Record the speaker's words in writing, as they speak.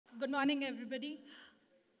Good morning, everybody.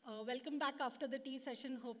 Welcome back after the tea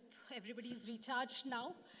session. Hope everybody is recharged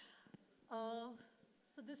now.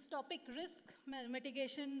 So this topic, risk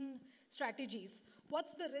mitigation strategies.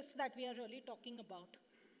 What's the risk that we are really talking about?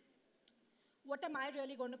 What am I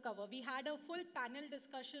really going to cover? We had a full panel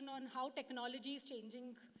discussion on how technology is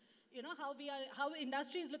changing, how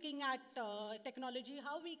industry is looking at technology,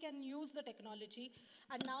 how we can use the technology,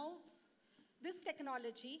 and now this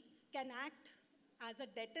technology can act as a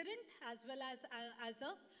deterrent as well as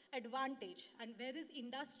a advantage. And where is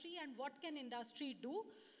industry and what can industry do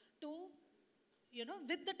to,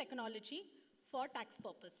 with the technology for tax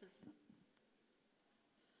purposes?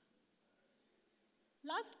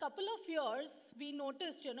 Last couple of years, we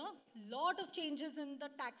noticed, lot of changes in the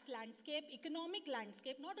tax landscape, economic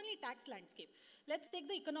landscape, not only tax landscape. Let's take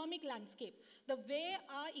the economic landscape. The way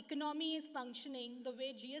our economy is functioning, the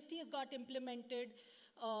way GST has got implemented,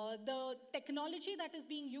 the technology that is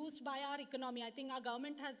being used by our economy. I think our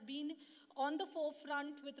government has been on the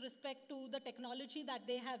forefront with respect to the technology that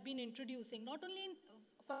they have been introducing, not only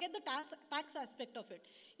forget the tax aspect of it.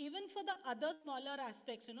 Even for the other smaller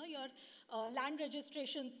aspects, your land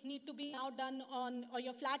registrations need to be now done on, or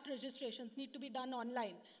your flat registrations need to be done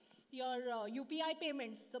online. Your UPI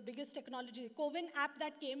payments, the biggest technology, CoWIN app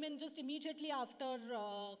that came in just immediately after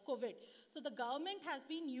COVID. So the government has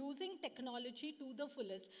been using technology to the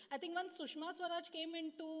fullest. I think once Sushma Swaraj came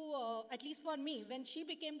into, at least for me, when she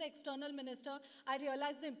became the external minister, I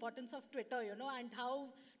realized the importance of Twitter, and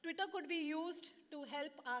how Twitter could be used to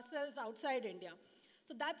help ourselves outside India.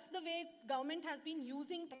 So that's the way government has been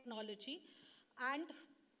using technology, and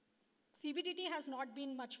CBDT has not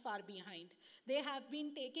been much far behind. They have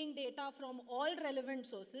been taking data from all relevant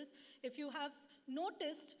sources. If you have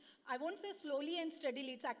noticed, I won't say slowly and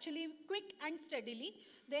steadily, it's actually quick and steadily.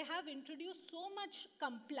 They have introduced so much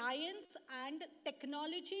compliance and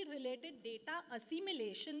technology-related data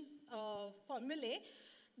assimilation formulae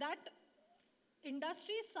that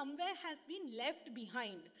industry somewhere has been left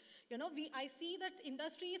behind. I see that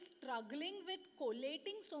industry is struggling with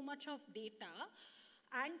collating so much of data,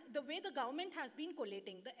 and the way the government has been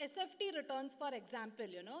collating. The SFT returns, for example,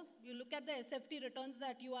 you look at the SFT returns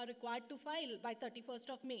that you are required to file by 31st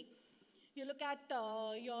of May. You look at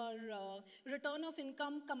your return of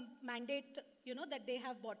income mandate, that they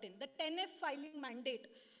have brought in. The 10F filing mandate,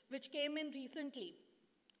 which came in recently.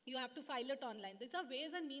 You have to file it online. These are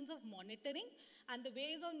ways and means of monitoring and the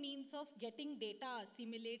ways and means of getting data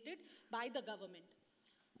assimilated by the government.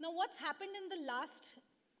 Now, what's happened in the last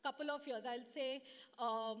couple of years, I'll say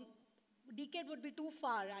decade would be too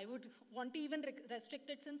far. I would want to even restrict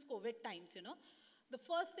it since COVID times, The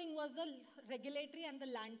first thing was the regulatory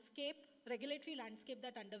landscape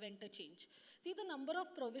that underwent a change. See, the number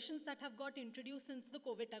of provisions that have got introduced since the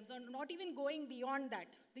COVID times, or not even going beyond that,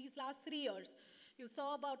 these last 3 years. You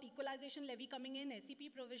saw about equalization levy coming in,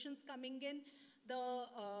 SEP provisions coming in, the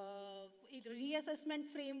reassessment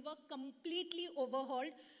framework completely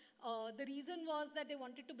overhauled. The reason was that they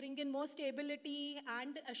wanted to bring in more stability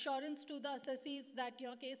and assurance to the assessees that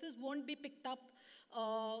your cases won't be picked up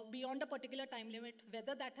beyond a particular time limit.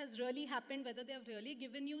 Whether that has really happened, whether they have really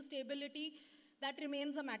given you stability, that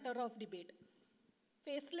remains a matter of debate.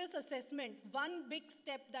 Faceless assessment, one big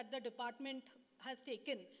step that the department has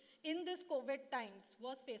taken in this COVID times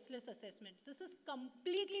was faceless assessments. This is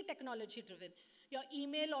completely technology driven. Your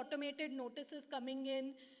email automated notices coming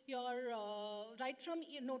in, right from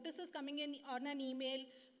notices coming in on an email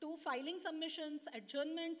to filing submissions,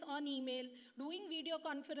 adjournments on email, doing video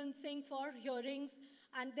conferencing for hearings,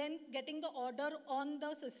 and then getting the order on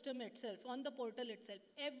the system itself, on the portal itself.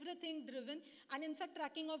 Everything driven, and in fact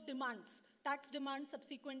tracking of demands, tax demands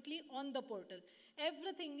subsequently on the portal.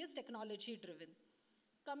 Everything is technology driven.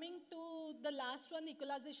 Coming to the last one,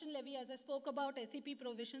 equalization levy, as I spoke about, SEP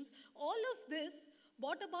provisions, all of this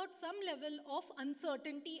brought about some level of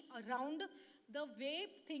uncertainty around the way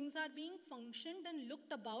things are being functioned and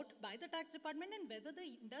looked about by the tax department and whether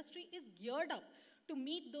the industry is geared up to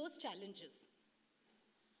meet those challenges.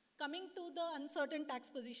 Coming to the uncertain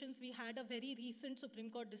tax positions, we had a very recent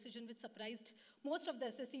Supreme Court decision which surprised most of the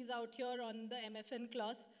assessees out here on the MFN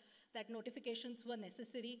clause that notifications were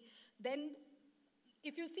necessary. Then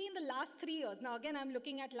if you see in the last 3 years, now again I'm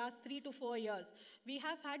looking at last 3 to 4 years, we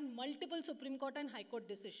have had multiple Supreme Court and High Court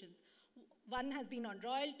decisions. One has been on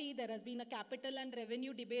royalty, there has been a capital and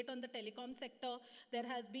revenue debate on the telecom sector, there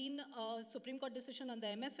has been a Supreme Court decision on the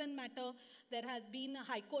MFN matter, there has been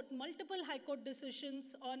a multiple High Court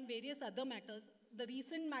decisions on various other matters. The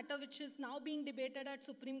recent matter which is now being debated at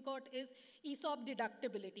Supreme Court is ESOP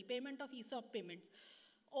deductibility, payment of ESOP payments.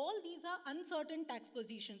 All these are uncertain tax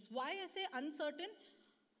positions. Why I say uncertain?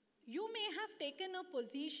 You may have taken a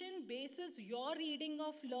position basis your reading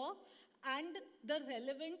of law and the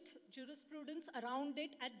relevant jurisprudence around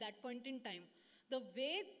it at that point in time. The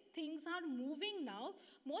way things are moving now,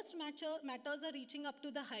 most matters are reaching up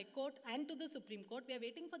to the High Court and to the Supreme Court. We are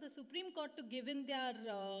waiting for the Supreme Court to give in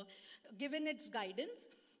its guidance.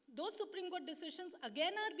 Those Supreme Court decisions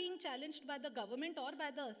again are being challenged by the government or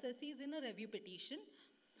by the assessees in a review petition,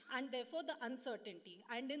 and therefore the uncertainty.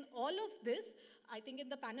 And in all of this, I think in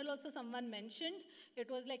the panel also someone mentioned,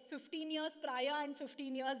 it was like 15 years prior and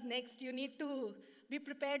 15 years next. You need to be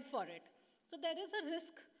prepared for it. So there is a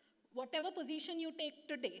risk. Whatever position you take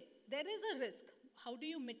today, there is a risk. How do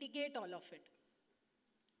you mitigate all of it?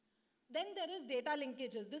 Then there is data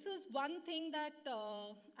linkages. This is one thing that,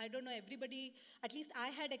 I don't know, everybody, at least I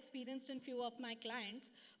had experienced in few of my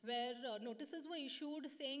clients, where notices were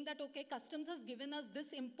issued saying that, okay, customs has given us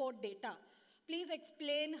this import data. Please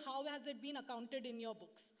explain how has it been accounted in your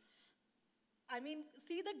books. I mean,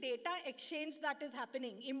 see the data exchange that is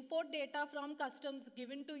happening. Import data from customs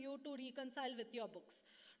given to you to reconcile with your books.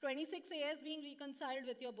 26 AS being reconciled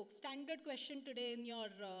with your books. Standard question today in your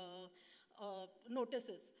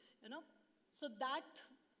notices. So that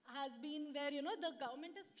has been where, the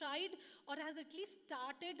government has tried or has at least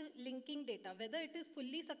started linking data. Whether it is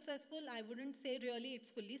fully successful, I wouldn't say really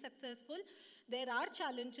it's fully successful. There are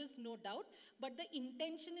challenges, no doubt, but the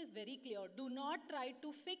intention is very clear. Do not try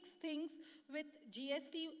to fix things with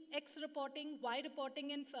GST X reporting, Y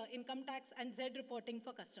reporting in income tax, and Z reporting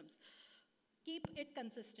for customs. Keep it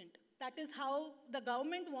consistent. That is how the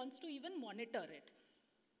government wants to even monitor it.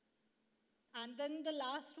 And then the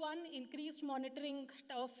last one, increased monitoring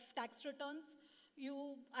of tax returns.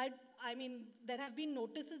 I mean, there have been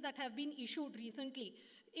notices that have been issued recently.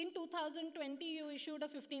 In 2020, you issued a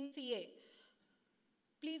 15 CA.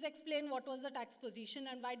 Please explain what was the tax position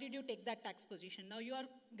and why did you take that tax position. Now you are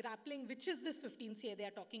grappling which is this 15 CA they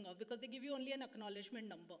are talking of, because they give you only an acknowledgement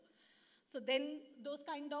number. So then those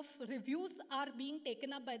kind of reviews are being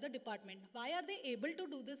taken up by the department. Why are they able to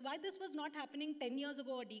do this? Why this was not happening 10 years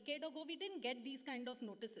ago, a decade ago? We didn't get these kind of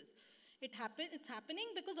notices. It's happening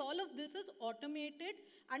because all of this is automated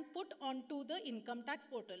and put onto the income tax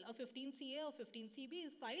portal. A 15 CA or 15 CB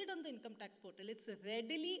is filed on the income tax portal. It's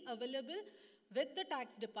readily available with the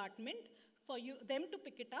tax department for them to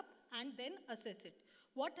pick it up and then assess it.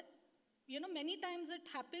 Many times it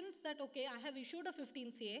happens that, okay, I have issued a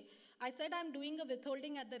 15 CA. I said I'm doing a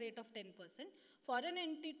withholding at the rate of 10%. For an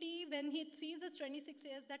entity, when it sees its 26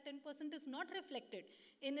 AS, that 10% is not reflected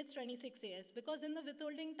in its 26 AS, because in the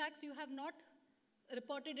withholding tax, you have not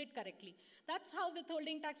reported it correctly. That's how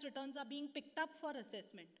withholding tax returns are being picked up for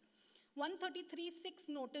assessment. 133(6)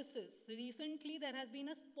 notices. Recently, there has been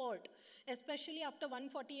a spurt, especially after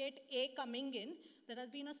 148A coming in. There has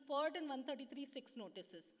been a spurt in 133(6)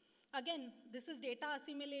 notices. Again, this is data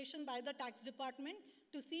assimilation by the tax department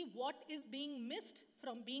to see what is being missed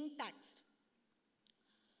from being taxed.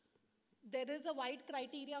 There is a wide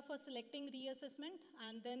criteria for selecting reassessment,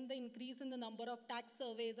 and then the increase in the number of tax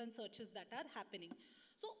surveys and searches that are happening.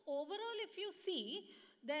 So overall, if you see,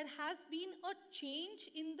 there has been a change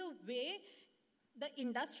in the way the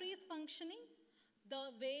industry is functioning,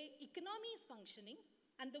 the way economy is functioning,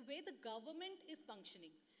 and the way the government is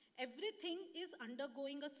functioning. Everything is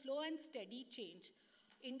undergoing a slow and steady change.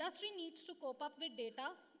 Industry needs to cope up with data.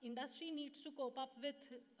 Industry needs to cope up with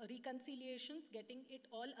reconciliations, getting it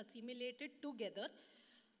all assimilated together.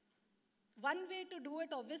 One way to do it,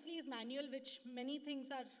 obviously, is manual, which many things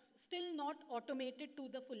are still not automated to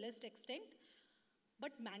the fullest extent.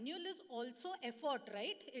 But manual is also effort,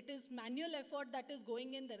 right? It is manual effort that is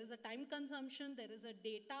going in. There is a time consumption. There is a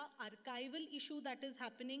data archival issue that is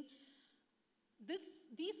happening.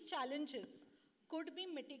 These challenges could be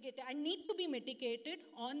mitigated and need to be mitigated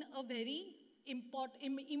on a very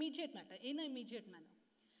immediate matter, in an immediate manner.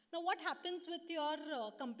 Now, what happens with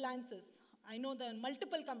your compliances? I know there are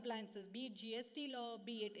multiple compliances, be it GST law,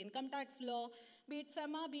 be it income tax law, be it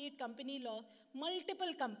FEMA, be it company law,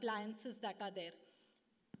 multiple compliances that are there.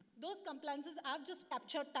 Those compliances, I've just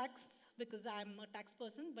captured tax because I'm a tax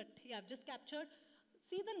person, but yeah, I've just captured.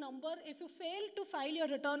 See the number. If you fail to file your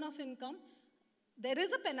return of income, there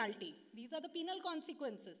is a penalty. These are the penal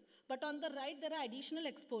consequences. But on the right, there are additional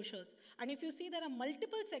exposures. And if you see, there are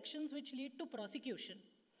multiple sections which lead to prosecution.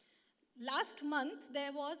 Last month,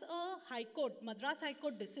 there was a High Court, Madras High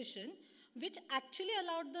Court decision, which actually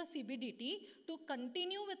allowed the CBDT to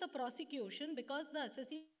continue with the prosecution because the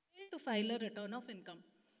assessee failed to file a return of income.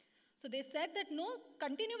 So they said that no,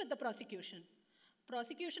 continue with the prosecution.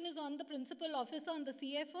 Prosecution is on the principal officer, on the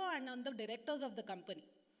CFO, and on the directors of the company.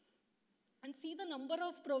 and see the number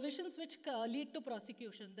of provisions which lead to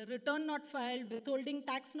prosecution. The return not filed, withholding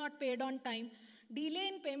tax not paid on time, delay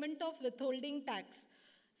in payment of withholding tax.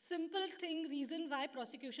 Simple thing, reason why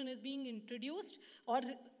prosecution is being introduced or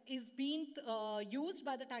is being used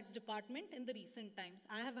by the tax department in the recent times.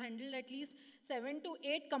 I have handled at least 7 to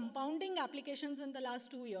 8 compounding applications in the last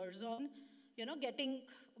 2 years on, getting,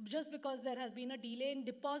 just because there has been a delay in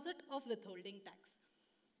deposit of withholding tax.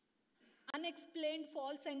 Unexplained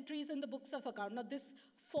false entries in the books of account. Now this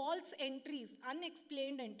false entries,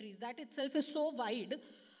 unexplained entries, that itself is so wide.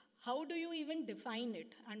 How do you even define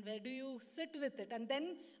it? And where do you sit with it? And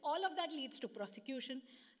then all of that leads to prosecution.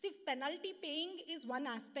 See, penalty paying is one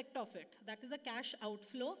aspect of it. That is a cash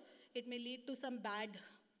outflow. It may lead to some bad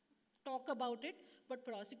talk about it, but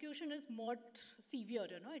prosecution is more severe,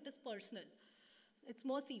 it is personal. It's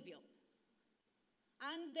more severe.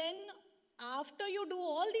 And then after you do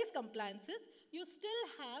all these compliances, you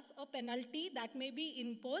still have a penalty that may be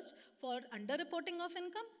imposed for underreporting of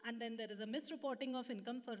income, and then there is a misreporting of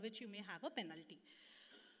income for which you may have a penalty.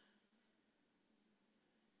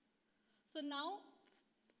 So now,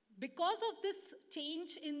 because of this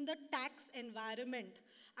change in the tax environment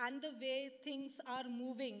and the way things are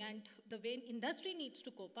moving and the way industry needs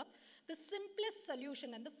to cope up, the simplest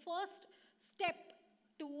solution and the first step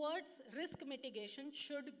towards risk mitigation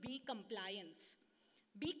should be compliance.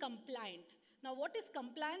 Be compliant. Now, what is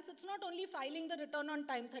compliance? It's not only filing the return on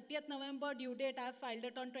time, 30th November due date, I have filed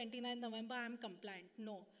it on 29th November, I am compliant.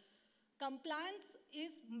 No. Compliance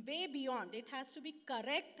is way beyond. It has to be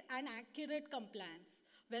correct and accurate compliance.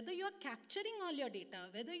 Whether you are capturing all your data,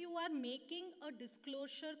 whether you are making a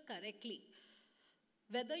disclosure correctly,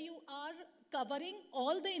 whether you are covering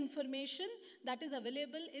all the information that is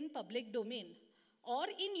available in public domain or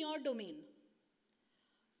in your domain.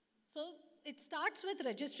 So it starts with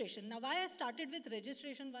registration. Now, why I started with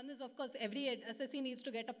registration, one is, of course, every SSC needs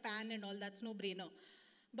to get a PAN and all, that's no brainer.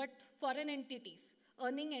 But foreign entities,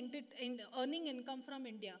 earning income from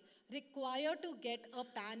India, require to get a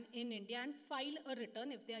PAN in India and file a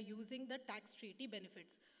return if they are using the tax treaty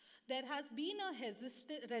benefits. There has been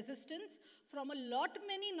a resistance from a lot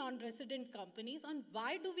many non-resident companies on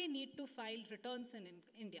why do we need to file returns in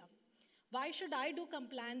India? Why should I do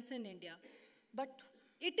compliance in India? But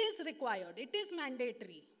it is required, it is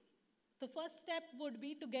mandatory. The first step would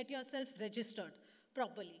be to get yourself registered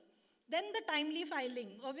properly. Then the timely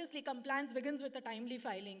filing. Obviously, compliance begins with the timely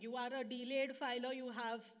filing. You are a delayed filer, you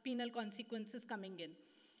have penal consequences coming in.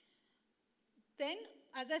 Then,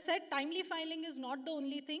 as I said, timely filing is not the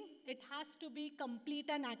only thing. It has to be complete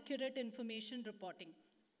and accurate information reporting.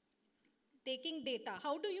 Taking data.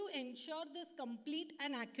 How do you ensure this complete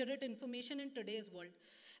and accurate information in today's world,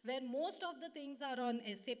 where most of the things are on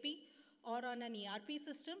SAP or on an ERP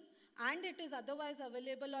system, and it is otherwise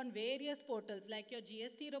available on various portals like your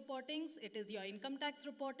GST reportings, it is your income tax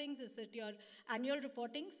reportings, is it your annual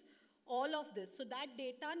reportings, all of this. So that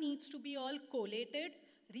data needs to be all collated,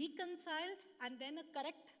 reconciled, and then a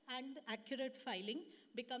correct and accurate filing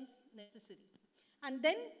becomes necessary. And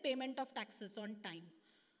then payment of taxes on time.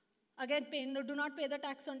 Again, do not pay the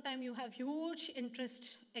tax on time, you have huge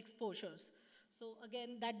interest exposures. So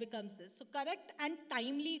again, that becomes this. So correct and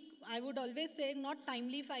timely, I would always say not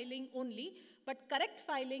timely filing only, but correct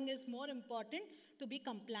filing is more important to be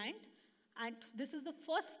compliant. And this is the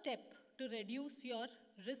first step to reduce your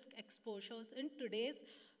risk exposures in today's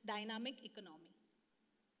dynamic economy.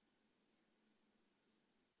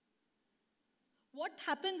 What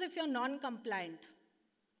happens if you're non-compliant?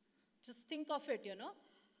 Just think of it,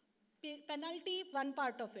 Penalty, one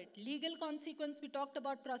part of it. Legal consequence, we talked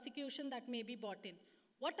about prosecution that may be brought in.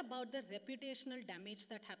 What about the reputational damage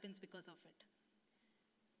that happens because of it?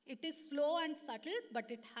 It is slow and subtle, but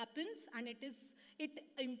it happens and it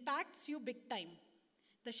impacts you big time.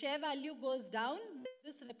 The share value goes down with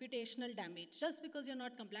this reputational damage just because you're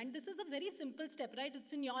not compliant. This is a very simple step, right?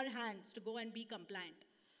 It's in your hands to go and be compliant.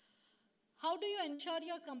 How do you ensure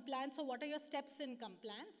your compliance, or what are your steps in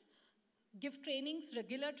compliance? Give trainings,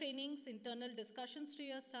 regular trainings, internal discussions to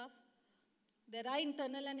your staff. There are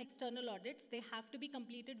internal and external audits. They have to be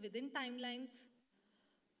completed within timelines.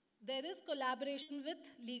 There is collaboration with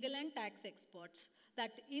legal and tax experts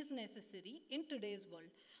that is necessary in today's world.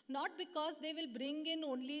 Not because they will bring in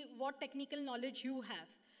only what technical knowledge you have.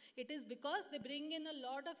 It is because they bring in a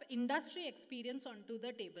lot of industry experience onto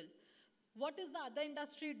the table. What is the other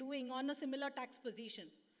industry doing on a similar tax position?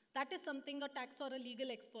 That is something a tax or a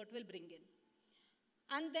legal expert will bring in.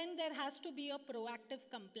 And then there has to be a proactive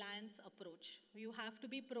compliance approach. You have to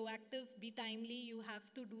be proactive, be timely, you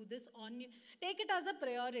have to do this take it as a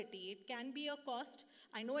priority. It can be a cost.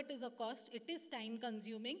 I know it is a cost, it is time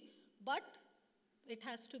consuming, but it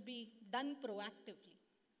has to be done proactively.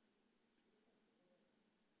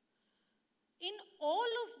 In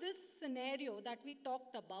all of this scenario that we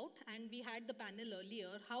talked about, and we had the panel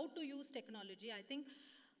earlier, how to use technology, I think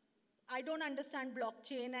I don't understand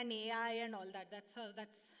blockchain and AI and all that.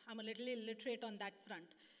 I'm a little illiterate on that front.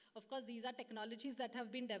 Of course, these are technologies that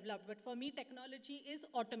have been developed, but for me, technology is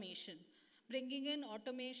automation. Bringing in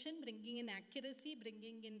automation, bringing in accuracy,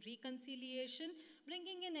 bringing in reconciliation,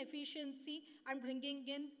 bringing in efficiency, and bringing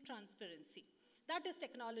in transparency. That is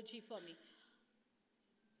technology for me.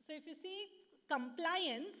 So if you see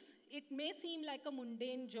compliance, it may seem like a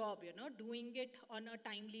mundane job, doing it on a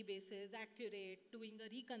timely basis, accurate, doing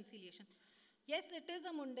a reconciliation. Yes, it is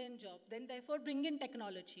a mundane job. Then therefore bring in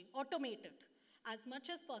technology, automate it. As much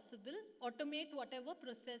as possible, automate whatever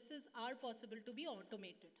processes are possible to be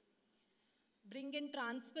automated. Bring in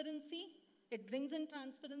transparency. It brings in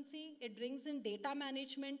transparency. It brings in data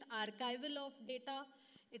management, archival of data.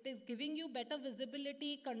 It is giving you better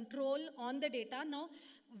visibility, control on the data. Now,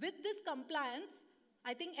 with this compliance,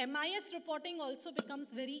 I think MIS reporting also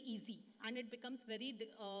becomes very easy, and it becomes very,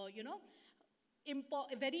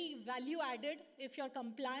 very value added if your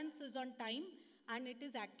compliance is on time, and it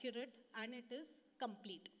is accurate, and it is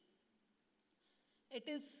complete. It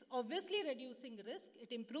is obviously reducing risk.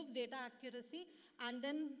 It improves data accuracy, and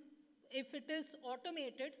then if it is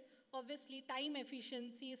automated, obviously time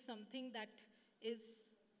efficiency is something that is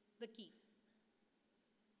the key.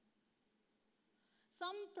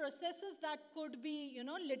 Some processes that could be,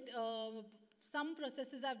 some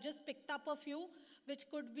processes, I've just picked up a few, which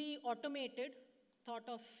could be automated. Thought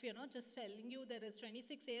of, just telling you there is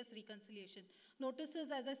 26AS reconciliation.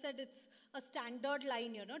 Notices, as I said, it's a standard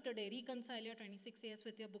line, today, reconcile your 26AS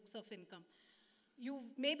with your books of income. You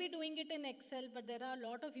may be doing it in Excel, but there are a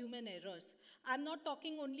lot of human errors. I'm not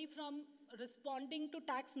talking only from responding to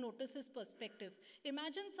tax notices perspective.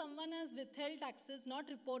 Imagine someone has withheld taxes not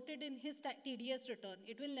reported in his TDS return.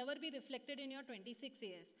 It will never be reflected in your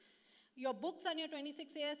 26AS. Your books and your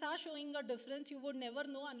 26AS are showing a difference. You would never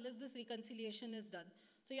know unless this reconciliation is done.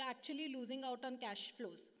 So you're actually losing out on cash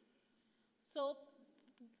flows. So,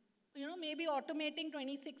 maybe automating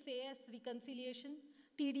 26AS reconciliation,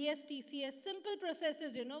 TDS, TCS, simple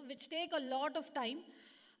processes, which take a lot of time.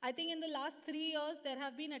 I think in the last 3 years, there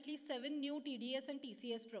have been at least 7 new TDS and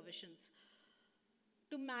TCS provisions.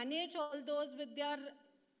 To manage all those with their,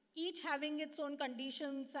 each having its own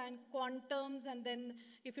conditions and quantums, and then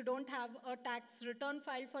if you don't have a tax return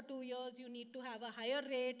filed for 2 years, you need to have a higher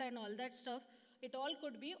rate and all that stuff. It all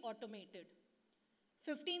could be automated.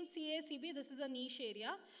 15 CACB, this is a niche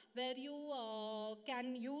area where you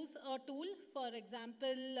can use a tool. For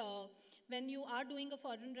example, when you are doing a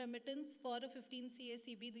foreign remittance for a 15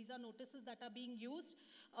 CACB, these are notices that are being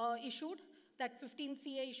issued. That 15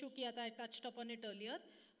 CA issue kiya tha, I touched upon it earlier.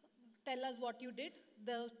 Tell us what you did.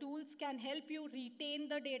 The tools can help you retain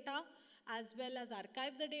the data, as well as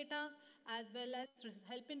archive the data, as well as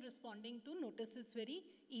help in responding to notices very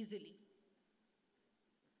easily.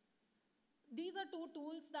 These are 2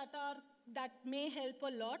 tools that may help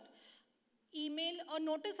a lot. Email, a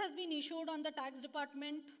notice has been issued on the tax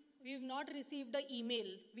department. We've not received the email.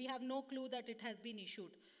 We have no clue that it has been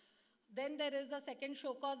issued. Then there is a second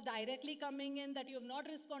show cause directly coming in that you have not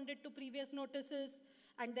responded to previous notices,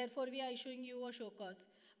 and therefore we are issuing you a show cause.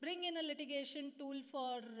 Bring in a litigation tool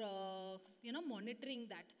for monitoring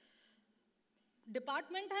that.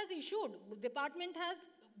 Department has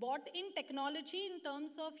bought in technology in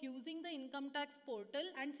terms of using the income tax portal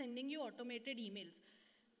and sending you automated emails.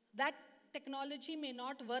 That technology may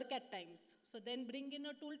not work at times. So then bring in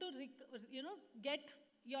a tool to get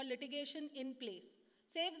your litigation in place.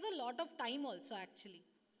 Saves a lot of time also, actually.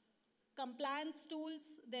 Compliance tools,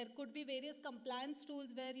 there could be various compliance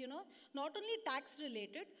tools where, not only tax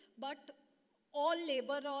related, but all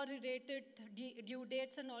labor or related due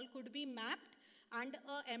dates and all could be mapped, and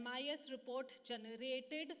a MIS report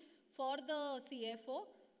generated for the CFO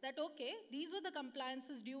that, okay, these were the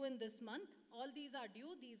compliances due in this month, all these are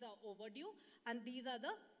due, these are overdue, and these are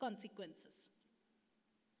the consequences.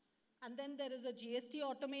 And then there is a GST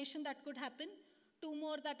automation that could happen. 2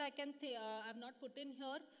 more that I have not put in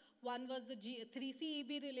here. One was the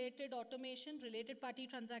 3CEB related automation, related party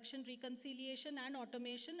transaction reconciliation and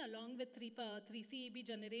automation along with 3CEB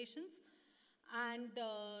generations. And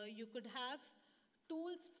you could have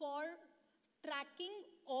tools for tracking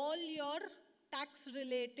all your tax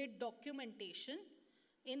related documentation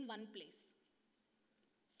in one place.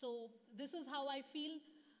 So this is how I feel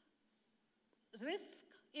risk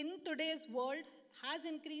in today's world has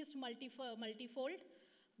increased multifold,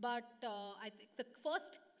 but I think the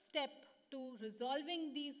first step to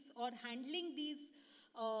resolving these or handling these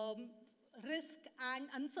risk and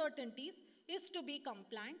uncertainties is to be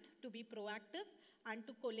compliant, to be proactive, and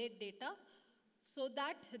to collate data, so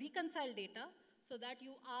that, reconcile data, so that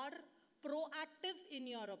you are proactive in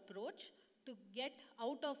your approach to get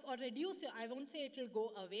out of or reduce, I won't say it will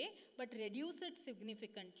go away, but reduce it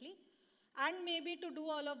significantly. And maybe to do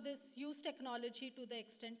all of this, use technology to the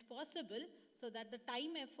extent possible so that the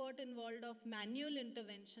time effort involved of manual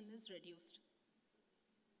intervention is reduced.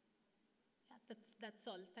 Yeah, that's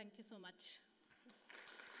all. Thank you so much.